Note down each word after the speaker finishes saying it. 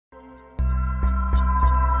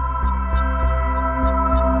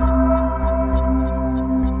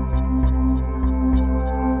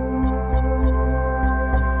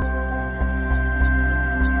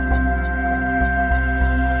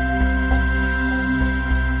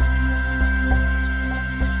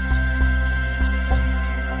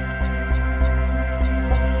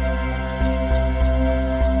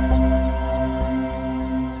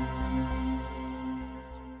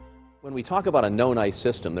talk about a known ice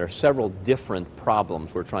system, there are several different problems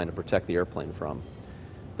we're trying to protect the airplane from.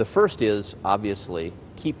 The first is, obviously,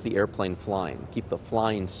 keep the airplane flying, keep the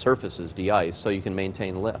flying surfaces de-iced so you can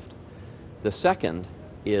maintain lift. The second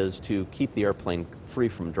is to keep the airplane free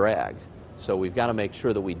from drag. So we've got to make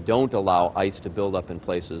sure that we don't allow ice to build up in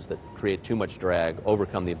places that create too much drag,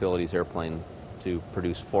 overcome the ability of the airplane to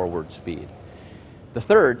produce forward speed. The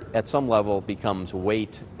third, at some level, becomes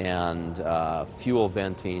weight and fuel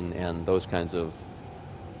venting and those kinds of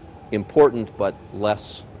important but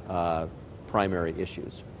less primary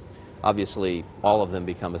issues. Obviously, all of them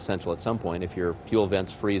become essential at some point. If your fuel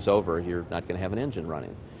vents freeze over, you're not going to have an engine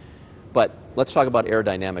running. But let's talk about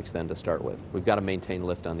aerodynamics then to start with. We've got to maintain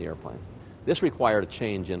lift on the airplane. This required a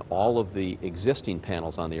change in all of the existing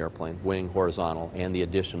panels on the airplane, wing, horizontal, and the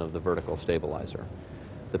addition of the vertical stabilizer.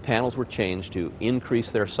 The panels were changed to increase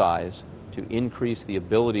their size, to increase the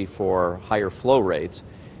ability for higher flow rates,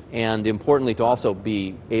 and importantly to also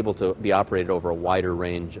be able to be operated over a wider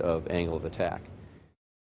range of angle of attack.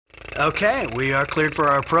 Okay, we are cleared for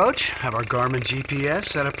our approach. Have our Garmin GPS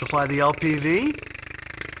set up to fly the LPV.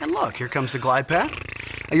 And look, here comes the glide path.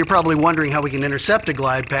 You're probably wondering how we can intercept a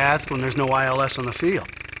glide path when there's no ILS on the field.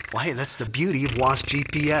 Well, hey, that's the beauty of WAAS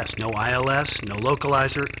GPS. No ILS, no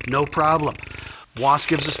localizer, no problem. WAAS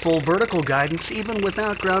gives us full vertical guidance even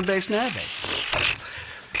without ground-based navigation.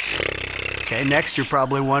 Okay, next you're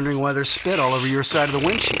probably wondering why there's spit all over your side of the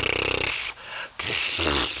windshield.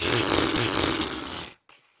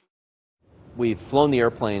 We've flown the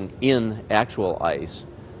airplane in actual ice,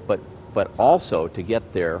 but also to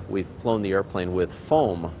get there, we've flown the airplane with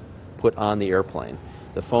foam put on the airplane.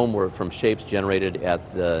 The foam were from shapes generated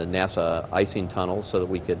at the NASA icing tunnels so that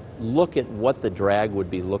we could look at what the drag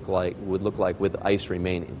would look like with ice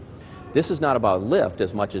remaining. This is not about lift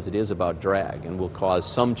as much as it is about drag, and will cause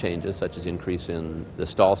some changes, such as increase in the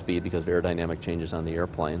stall speed because of aerodynamic changes on the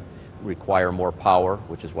airplane, require more power,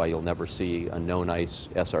 which is why you'll never see a known ice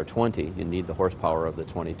SR20. You need the horsepower of the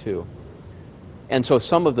 22. And so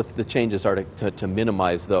some of the changes are to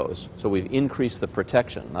minimize those. So we've increased the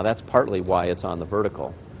protection. Now that's partly why it's on the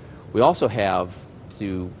vertical. We also have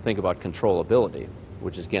to think about controllability,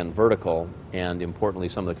 which is again vertical, and importantly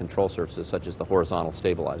some of the control surfaces such as the horizontal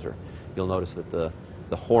stabilizer. You'll notice that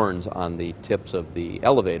the horns on the tips of the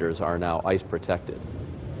elevators are now ice protected.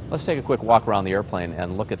 Let's take a quick walk around the airplane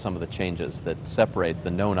and look at some of the changes that separate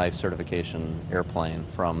the known ice certification airplane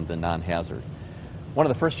from the non-hazard. One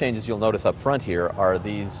of the first changes you'll notice up front here are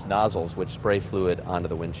these nozzles which spray fluid onto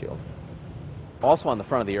the windshield. Also on the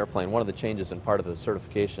front of the airplane, one of the changes in part of the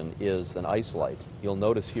certification is an ice light. You'll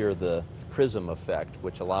notice here the prism effect,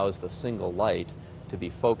 which allows the single light to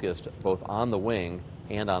be focused both on the wing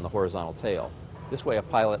and on the horizontal tail. This way a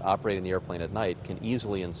pilot operating the airplane at night can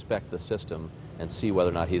easily inspect the system and see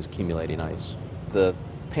whether or not he's accumulating ice. The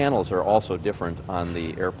panels are also different on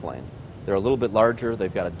the airplane. They're a little bit larger,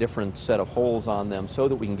 they've got a different set of holes on them so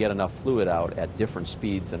that we can get enough fluid out at different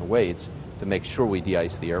speeds and weights to make sure we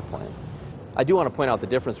de-ice the airplane. I do want to point out the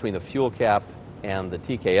difference between the fuel cap and the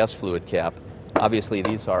TKS fluid cap. Obviously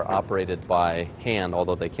these are operated by hand,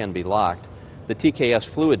 although they can be locked. The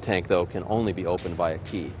TKS fluid tank, though, can only be opened by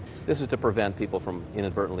a key. This is to prevent people from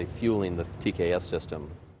inadvertently fueling the TKS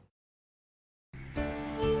system.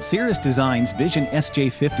 Cirrus Design's Vision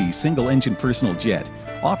SJ50 single-engine personal jet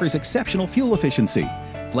offers exceptional fuel efficiency,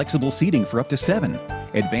 flexible seating for up to 7,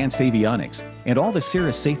 advanced avionics, and all the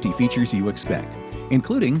Cirrus safety features you expect,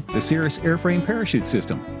 including the Cirrus airframe parachute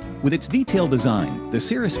system. With its detailed design, the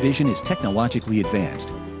Cirrus Vision is technologically advanced,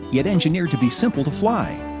 yet engineered to be simple to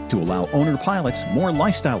fly, to allow owner pilots more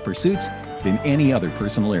lifestyle pursuits than any other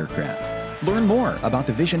personal aircraft. Learn more about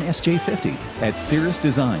the Vision SJ50 at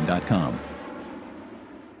cirrusdesign.com.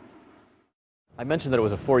 I mentioned that it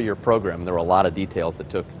was a 4-year program. There were a lot of details that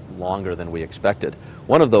took longer than we expected.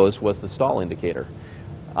 One of those was the stall indicator.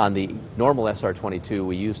 On the normal SR22,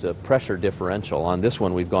 we used a pressure differential. On this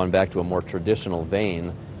one, we've gone back to a more traditional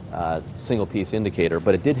vane single-piece indicator,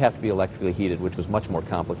 but it did have to be electrically heated, which was much more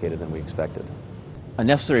complicated than we expected. A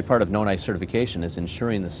necessary part of known ice certification is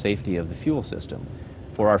ensuring the safety of the fuel system.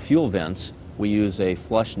 For our fuel vents, we use a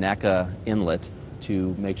flush NACA inlet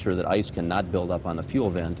to make sure that ice cannot build up on the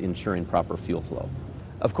fuel vent, ensuring proper fuel flow.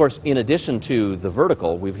 Of course, in addition to the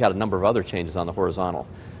vertical, we've had a number of other changes on the horizontal.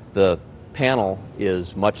 The panel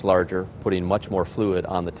is much larger, putting much more fluid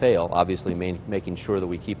on the tail. Obviously, making sure that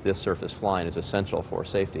we keep this surface flying is essential for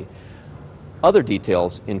safety. Other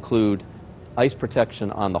details include ice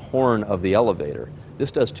protection on the horn of the elevator.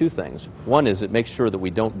 This does two things. One is it makes sure that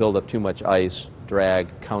we don't build up too much ice, drag,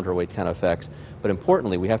 counterweight kind of effects. But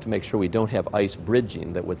importantly, we have to make sure we don't have ice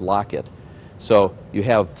bridging that would lock it. So you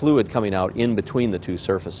have fluid coming out in between the two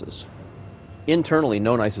surfaces. Internally,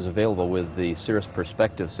 known ice is available with the Cirrus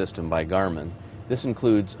Perspective system by Garmin. This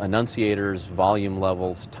includes annunciators, volume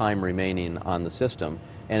levels, time remaining on the system,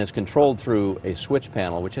 and is controlled through a switch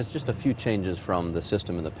panel, which has just a few changes from the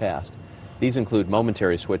system in the past. These include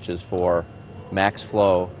momentary switches for max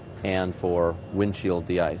flow and for windshield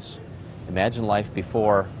de-ice. Imagine life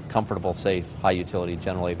before comfortable, safe, high-utility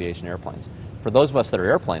general aviation airplanes. For those of us that are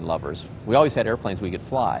airplane lovers, we always had airplanes we could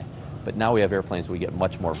fly, but now we have airplanes we get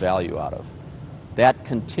much more value out of. That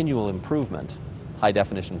continual improvement,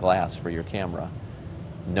 high-definition glass for your camera,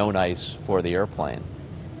 known ice for the airplane,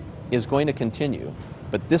 is going to continue.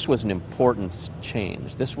 But this was an important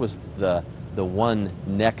change. This was the one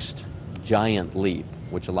next giant leap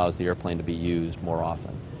which allows the airplane to be used more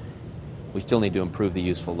often. We still need to improve the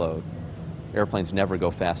useful load. Airplanes never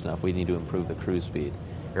go fast enough. We need to improve the cruise speed.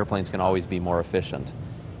 Airplanes can always be more efficient.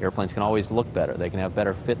 Airplanes can always look better. They can have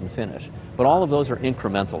better fit and finish. But all of those are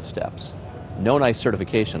incremental steps. Known ice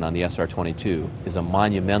certification on the SR22 is a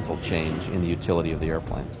monumental change in the utility of the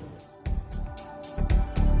airplane.